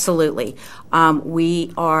 Yes. Absolutely.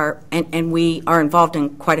 We are, and we are involved in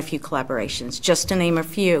quite a few collaborations. Just to name a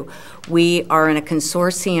few, we are in a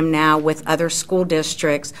consortium now with other school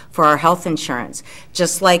districts for our health insurance.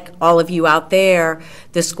 Just like all of you out there,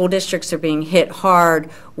 the school districts are being hit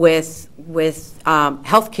hard with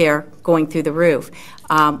health care going through the roof.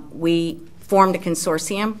 We formed a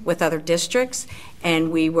consortium with other districts,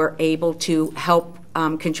 and we were able to help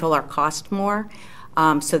control our cost more.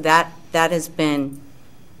 So that has been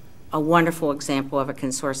a wonderful example of a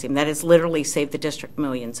consortium that has literally saved the district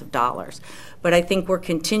millions of dollars. But I think we're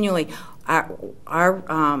continually,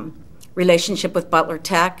 our relationship with Butler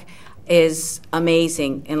Tech is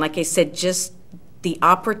amazing. And like I said, just the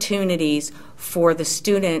opportunities for the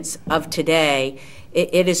students of today,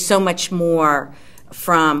 it is so much more,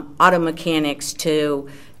 from auto mechanics to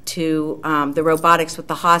the robotics with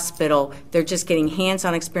the hospital. They're just getting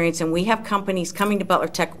hands-on experience, and we have companies coming to Butler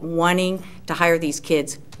Tech wanting to hire these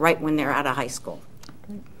kids right when they're out of high school.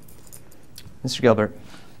 Mr. Gilbert.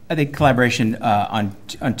 I think collaboration on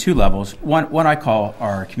two levels. One I call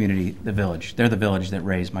our community the village. They're the village that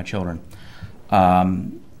raised my children.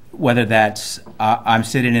 whether that's I'm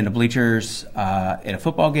sitting in the bleachers at a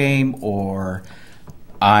football game, or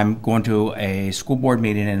I'm going to a school board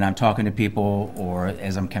meeting and I'm talking to people, or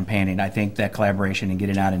as I'm campaigning, I think that collaboration and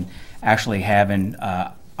getting out and actually having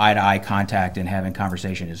eye-to-eye contact and having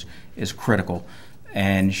conversation is critical,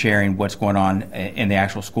 and sharing what's going on in the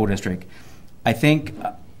actual school district. I think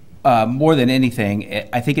more than anything,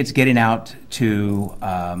 I think it's getting out to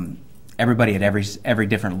everybody at every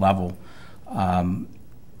different level,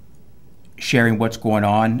 sharing what's going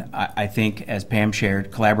on. I think, as Pam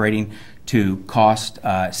shared, collaborating to do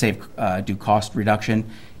cost reduction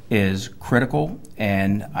is critical,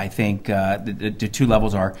 and I think the two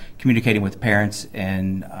levels are communicating with parents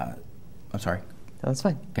and I'm sorry. That's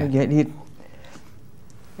fine. Okay.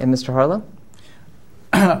 And Mr. Harlow?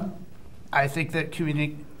 I think that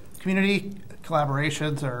community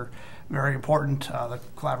collaborations are very important. The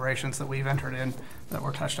collaborations that we've entered in that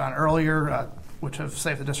were touched on earlier, which have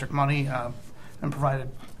saved the district money and provided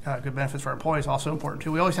good benefits for our employees, also important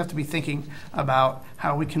too. We always have to be thinking about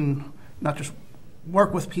how we can not just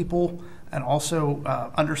work with people and also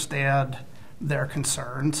understand their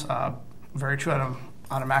concerns. Very true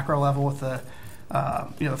on a macro level with the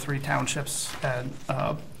 3 townships and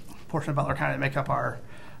portion of Butler County that make up our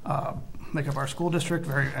school district.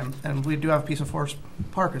 And we do have a piece of Forest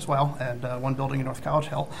Park as well, and 1 building in North College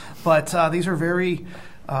Hill. But these are very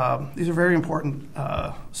important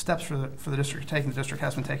steps for the district to take. The district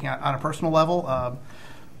has been taking on a personal level.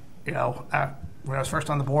 When I was first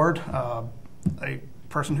on the board, a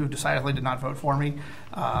person who decidedly did not vote for me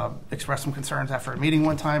expressed some concerns after a meeting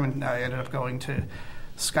one time, and I ended up going to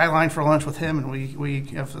Skyline for lunch with him, and we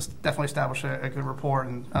have definitely established a good rapport.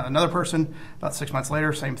 And another person, about 6 months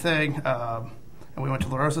later, same thing. And we went to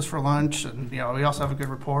La Rosa's for lunch, and we also have a good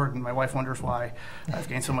rapport. And my wife wonders why I've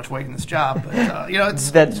gained so much weight in this job, but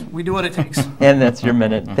we do what it takes. And that's your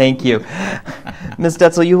minute. Thank you, Ms.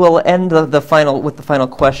 Detzel. You will end with the final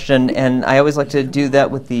question, and I always like to do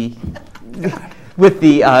that with the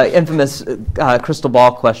infamous crystal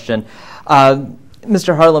ball question.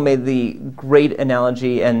 Mr. Harlow made the great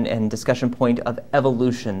analogy and discussion point of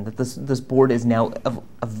evolution, that this board is now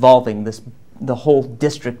evolving, the whole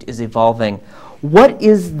district is evolving. What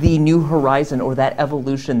is the new horizon or that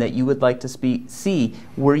evolution that you would like to see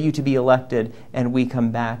were you to be elected and we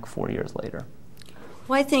come back 4 years later?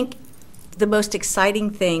 Well, I think the most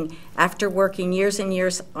exciting thing after working years and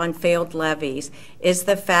years on failed levies is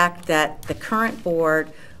the fact that the current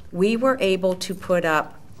board, we were able to put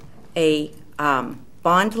up a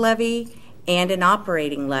bond levy and an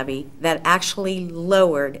operating levy that actually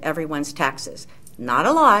lowered everyone's taxes. Not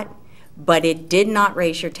a lot, but it did not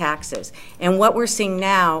raise your taxes. And what we're seeing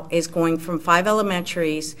now is going from 5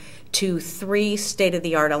 elementaries to 3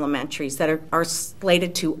 state-of-the-art elementaries that are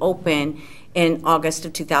slated to open in August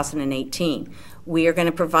of 2018. We are going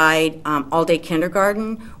to provide all-day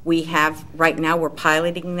kindergarten. We have, right now, we're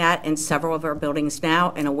piloting that in several of our buildings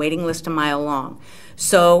now, and a waiting list a mile long.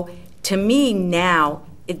 So to me now,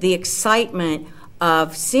 the excitement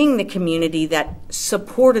of seeing the community that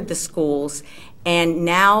supported the schools, and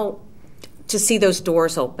now to see those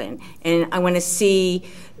doors open. And I want to see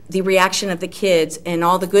the reaction of the kids and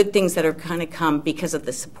all the good things that are going to come because of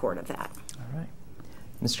the support of that. All right.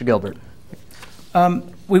 Mr. Gilbert.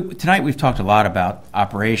 Tonight we've talked a lot about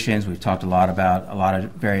operations, we've talked a lot about a lot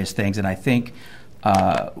of various things, and I think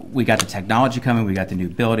we got the technology coming, we got the new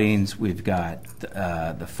buildings, we've got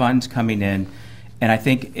the funds coming in, and I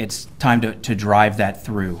think it's time to drive that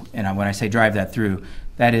through. And when I say drive that through,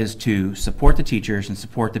 that is to support the teachers and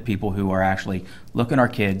support the people who are actually looking our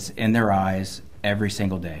kids in their eyes every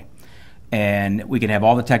single day. And we can have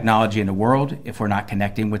all the technology in the world if we're not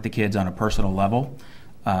connecting with the kids on a personal level.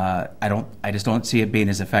 I just don't see it being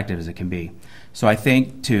as effective as it can be. So I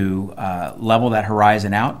think to level that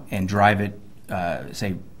horizon out and drive it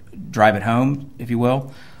home, if you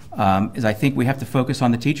will, is I think we have to focus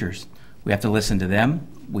on the teachers. We have to listen to them.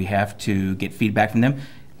 We have to get feedback from them.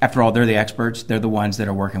 After all, they're the experts. They're the ones that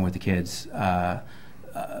are working with the kids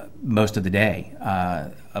most of the day,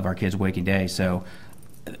 of our kids' waking day. So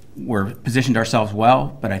we're positioned ourselves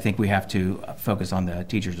well, but I think we have to focus on the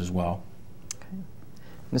teachers as well.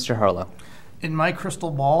 Mr. Harlow. In my crystal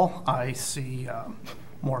ball, I see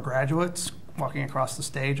more graduates walking across the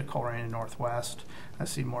stage at Colerain and Northwest. I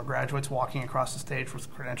see more graduates walking across the stage with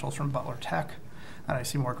credentials from Butler Tech, and I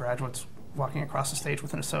see more graduates walking across the stage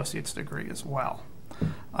with an associate's degree as well.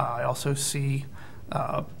 I also see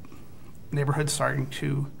neighborhoods starting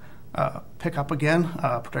to pick up again,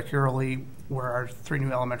 particularly where our 3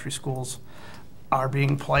 new elementary schools are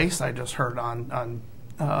being placed. I just heard on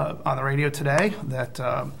the radio today that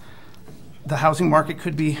the housing market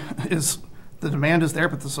the demand is there,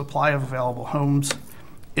 but the supply of available homes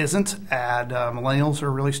isn't, and millennials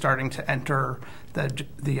are really starting to enter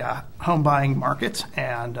the home buying market,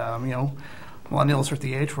 and millennials are at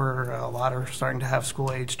the age where a lot are starting to have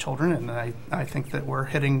school-age children, and I think that we're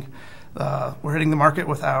hitting the market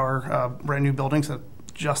with our brand new buildings at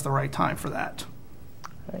just the right time for that.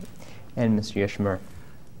 Right. And Mr. Yoshimura.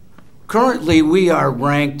 Currently, we are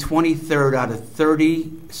ranked 23rd out of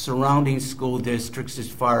 30 surrounding school districts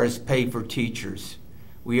as far as pay for teachers.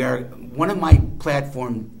 One of my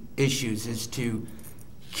platform issues is to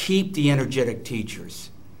keep the energetic teachers.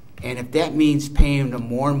 And if that means paying them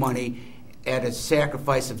more money at a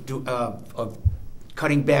sacrifice of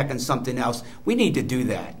cutting back on something else, we need to do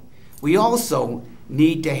that. We also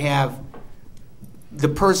need to have the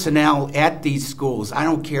personnel at these schools. I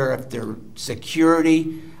don't care if they're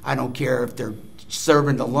security, I don't care if they're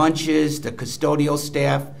serving the lunches, the custodial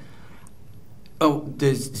staff, the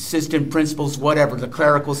assistant principals, whatever, the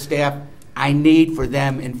clerical staff. I need for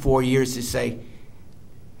them in 4 years to say,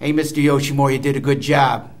 hey, Mr. Yoshimura, you did a good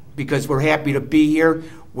job, because we're happy to be here.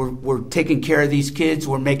 We're taking care of these kids.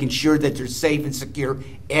 We're making sure that they're safe and secure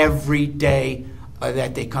every day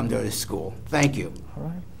that they come to the school. Thank you. All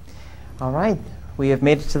right. All right. We have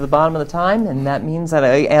made it to the bottom of the time, and that means that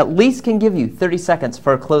I at least can give you 30 seconds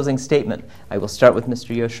for a closing statement. I will start with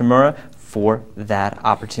Mr. Yoshimura for that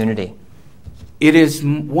opportunity. It is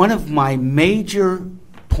one of my major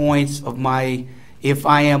points of if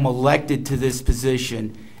I am elected to this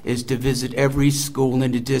position, is to visit every school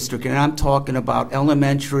in the district, and I'm talking about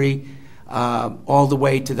elementary all the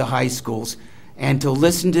way to the high schools, and to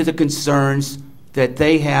listen to the concerns that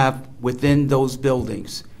they have within those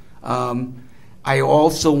buildings. I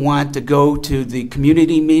also want to go to the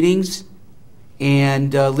community meetings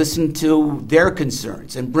and listen to their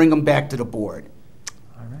concerns and bring them back to the board.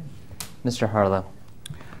 All right. Mr. Harlow.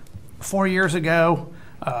 4 years ago,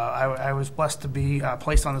 I was blessed to be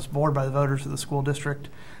placed on this board by the voters of the school district.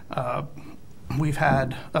 We've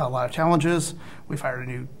had a lot of challenges. We've hired a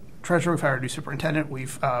new treasurer, we've hired a new superintendent,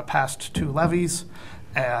 we've passed 2 levies,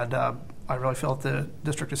 and I really feel that the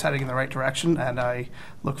district is heading in the right direction, and I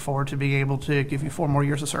look forward to being able to give you 4 more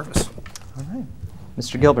years of service. All right.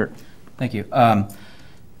 Mr. Gilbert. Thank you.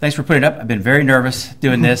 Thanks for putting it up. I've been very nervous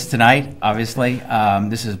doing this tonight, obviously.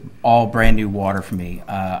 This is all brand new water for me.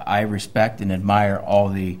 I respect and admire all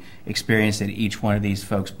the experience that each one of these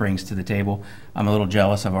folks brings to the table. I'm a little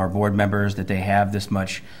jealous of our board members that they have this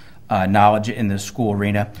much knowledge in the school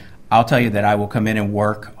arena. I'll tell you that I will come in and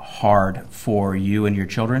work hard for you and your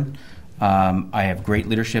children. I have great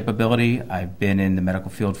leadership ability. I've been in the medical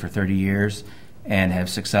field for 30 years and have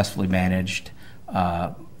successfully managed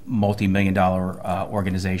multi-million-dollar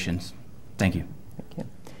organizations. Thank you. Thank you.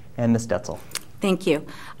 And Ms. Detzel. Thank you.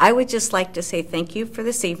 I would just like to say thank you for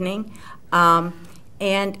this evening.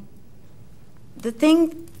 And the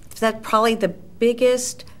thing that probably the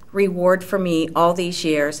biggest reward for me all these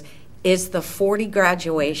years is the 40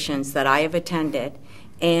 graduations that I have attended,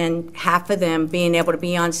 and half of them being able to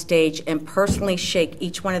be on stage and personally shake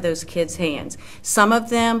each one of those kids' hands. Some of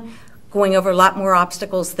them going over a lot more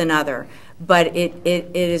obstacles than other, but it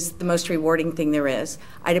is the most rewarding thing there is.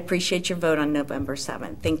 I'd appreciate your vote on November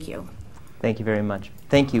 7th. Thank you. Thank you very much.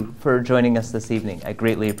 Thank you for joining us this evening. I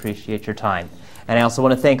greatly appreciate your time. And I also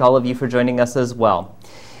want to thank all of you for joining us as well.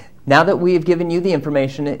 Now that we have given you the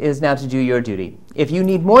information, it is now to do your duty. If you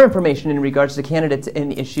need more information in regards to candidates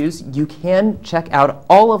and issues, you can check out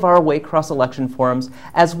all of our Waycross election forums,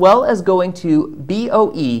 as well as going to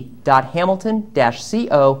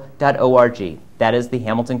boe.hamilton-co.org. That is the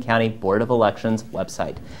Hamilton County Board of Elections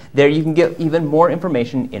website. There you can get even more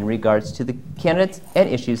information in regards to the candidates and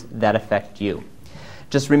issues that affect you.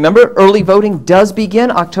 Just remember, early voting does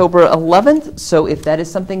begin October 11th, so if that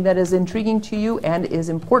is something that is intriguing to you and is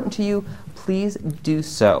important to you, please do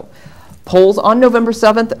so. Polls on November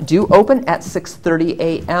 7th do open at 6:30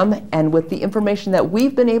 a.m., and with the information that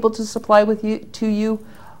we've been able to supply to you,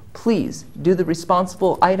 please do the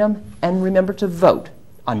responsible item and remember to vote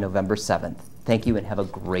on November 7th. Thank you and have a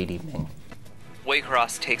great evening.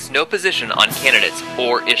 Waycross takes no position on candidates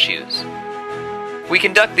or issues. We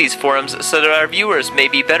conduct these forums so that our viewers may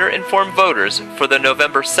be better informed voters for the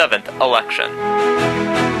November 7th election.